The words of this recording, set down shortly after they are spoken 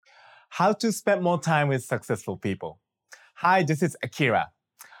How to spend more time with successful people. Hi, this is Akira.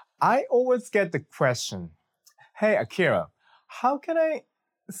 I always get the question, hey Akira, how can I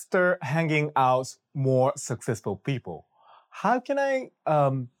start hanging out more successful people? How can I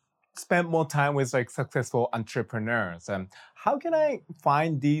spend more time with like successful entrepreneurs? And how can I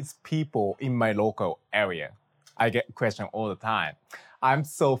find these people in my local area? I get question all the time. I'm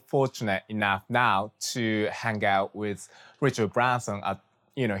so fortunate enough now to hang out with Richard Branson at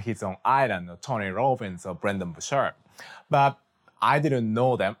his own island, or Tony Robbins or Brendan Bouchard. But I didn't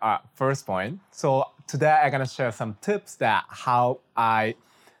know them at first point. So today I'm gonna share some tips that how I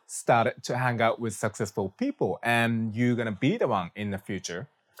started to hang out with successful people, and you're gonna be the one in the future.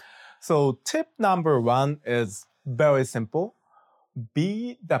 So tip number one is very simple.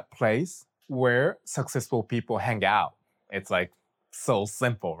 Be the place where successful people hang out. It's like so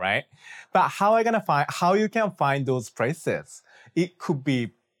simple, right? But how you can find those places? It could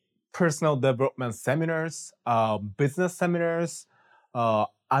be personal development seminars, business seminars,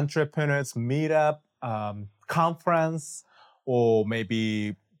 entrepreneurs meetup, conference, or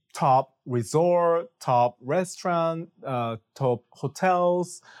maybe top resort, top restaurant, top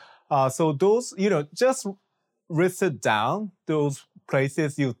hotels. So those, just list it down. Those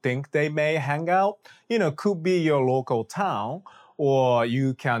places you think they may hang out, could be your local town, or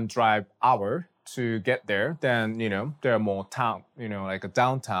you can drive hour to get there. Then, there are more town, like a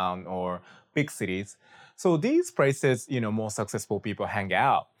downtown or big cities. So these places, more successful people hang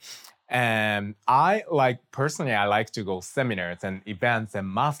out. And I like to go seminars and events and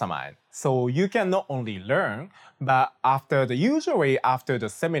mastermind. So you can not only learn, but usually after the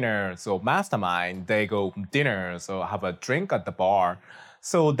seminars or mastermind, they go dinners or have a drink at the bar.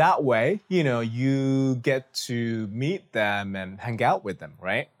 So that way, you get to meet them and hang out with them,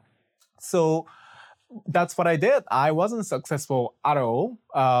 right? So that's what I did. I wasn't successful at all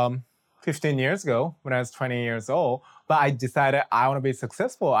 15 years ago when I was 20 years old, but I decided I want to be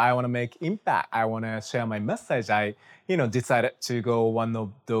successful. I want to make impact. I want to share my message. I, decided to go one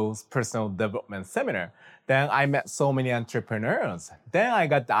of those personal development seminar. Then I met so many entrepreneurs. Then I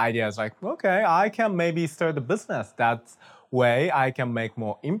got the ideas like, okay, I can maybe start a business. That way I can make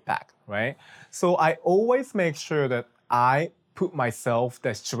more impact, right? So I always make sure that I put myself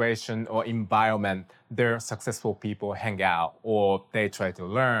the situation or environment their successful people hang out, or they try to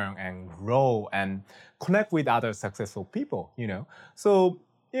learn and grow and connect with other successful people, So,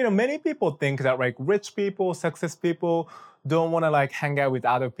 many people think that like rich people, success people don't want to like hang out with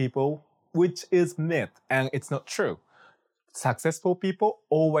other people, which is myth and it's not true. Successful people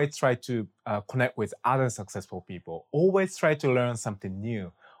always try to connect with other successful people, always try to learn something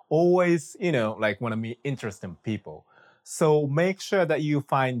new, always, like want to meet interesting people. So make sure that you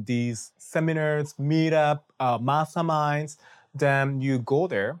find these seminars, meetup, masterminds, then you go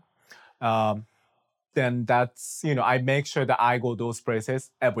there. Um, then that's, I make sure that I go those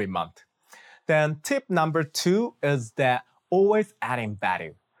places every month. Then tip number two is that always adding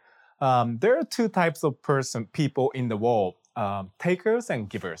value. There are two types of people in the world, takers and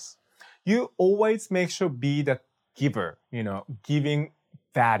givers. You always make sure be the giver, giving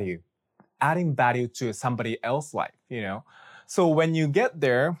value, adding value to somebody else's life. So when you get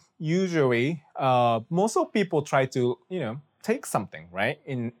there, usually, most of people try to, take something, right?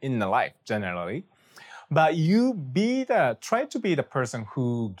 In the life, generally. But try to be the person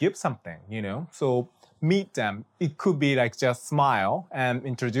who gives something, So meet them. It could be like just smile and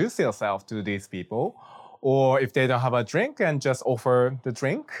introduce yourself to these people. Or if they don't have a drink, and just offer the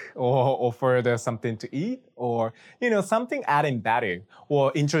drink or offer them something to eat, or, something adding value,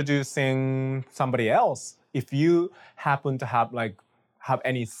 or introducing somebody else. If you happen to have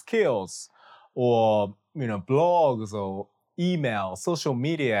any skills or, blogs or email, social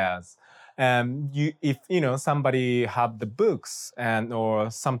medias, if somebody have the books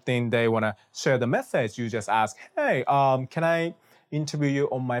or something they want to share the message, you just ask, hey, can I interview you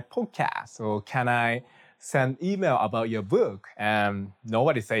on my podcast, or can I send email about your book? And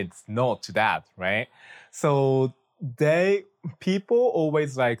nobody says no to that, right? So people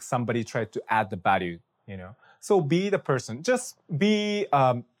always like somebody try to add the value, So be the person. Just be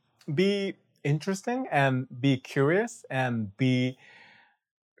interesting and be curious and be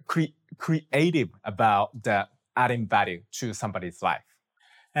creative about the adding value to somebody's life.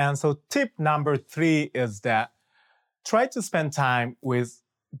 And so tip number three is that try to spend time with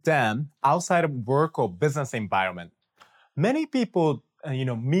them outside of work or business environment. Many people,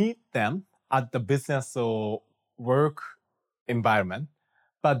 meet them at the business or work environment,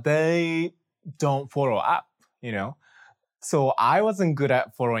 but they don't follow up, So I wasn't good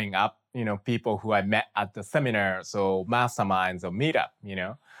at following up, people who I met at the seminars or masterminds or meetup,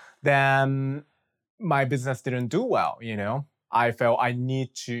 then my business didn't do well, you know. I felt I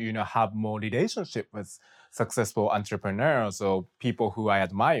need to, you know, have more relationship with successful entrepreneurs or people who I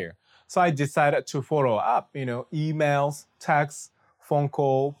admire. So I decided to follow up, you know, emails, texts, phone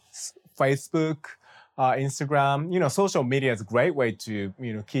calls, Facebook, Instagram. You know, social media is a great way to,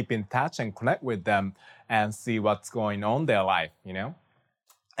 you know, keep in touch and connect with them and see what's going on in their life, you know.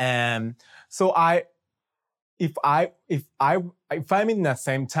 And so if I'm in the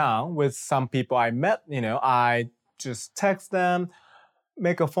same town with some people I met, you know, I just text them,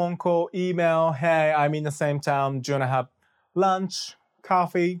 make a phone call, email, hey, I'm in the same town. Do you want to have lunch,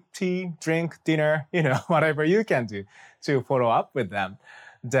 coffee, tea, drink, dinner, you know, whatever you can do to follow up with them.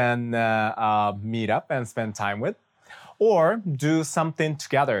 Then meet up and spend time with. Or do something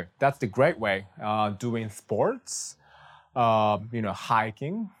together. That's the great way. Doing sports, you know,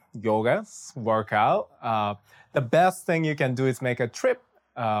 hiking, yoga, workout. The best thing you can do is make a trip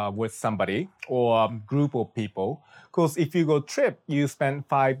with somebody or a group of people. Because if you go trip, you spend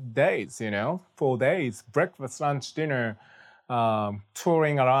 5 days, you know, 4 days, breakfast, lunch, dinner,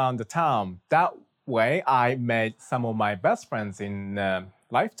 touring around the town. That way, I made some of my best friends in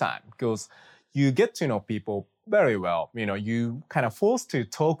lifetime because you get to know people very well. You know, you kind of forced to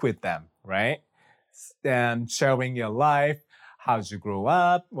talk with them, right? And sharing your life, how did you grow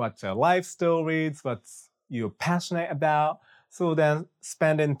up, what's your life stories, what's you're passionate about. So then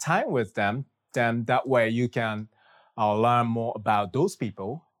spending time with them, then that way you can learn more about those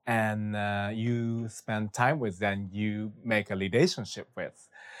people and you spend time with them, you make a relationship with.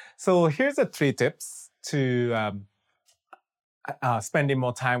 So here's the 3 tips to spending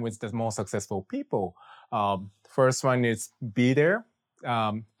more time with the more successful people. First one is be there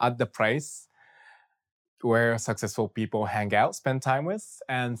at the place where successful people hang out, spend time with.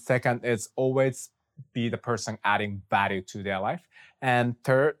 And second is always be the person adding value to their life. And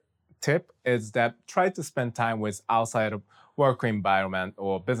third tip is that try to spend time with outside of work environment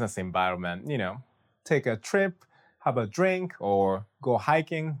or business environment. You know, take a trip, have a drink, or go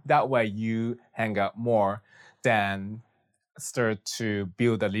hiking. That way you hang out more than start to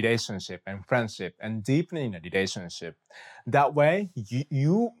build a relationship and friendship and deepening a relationship. That way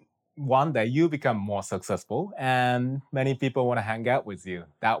you one day you become more successful and many people want to hang out with you.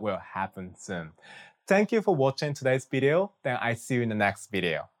 That will happen soon. Thank you for watching today's video. Then I see you in the next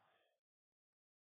video.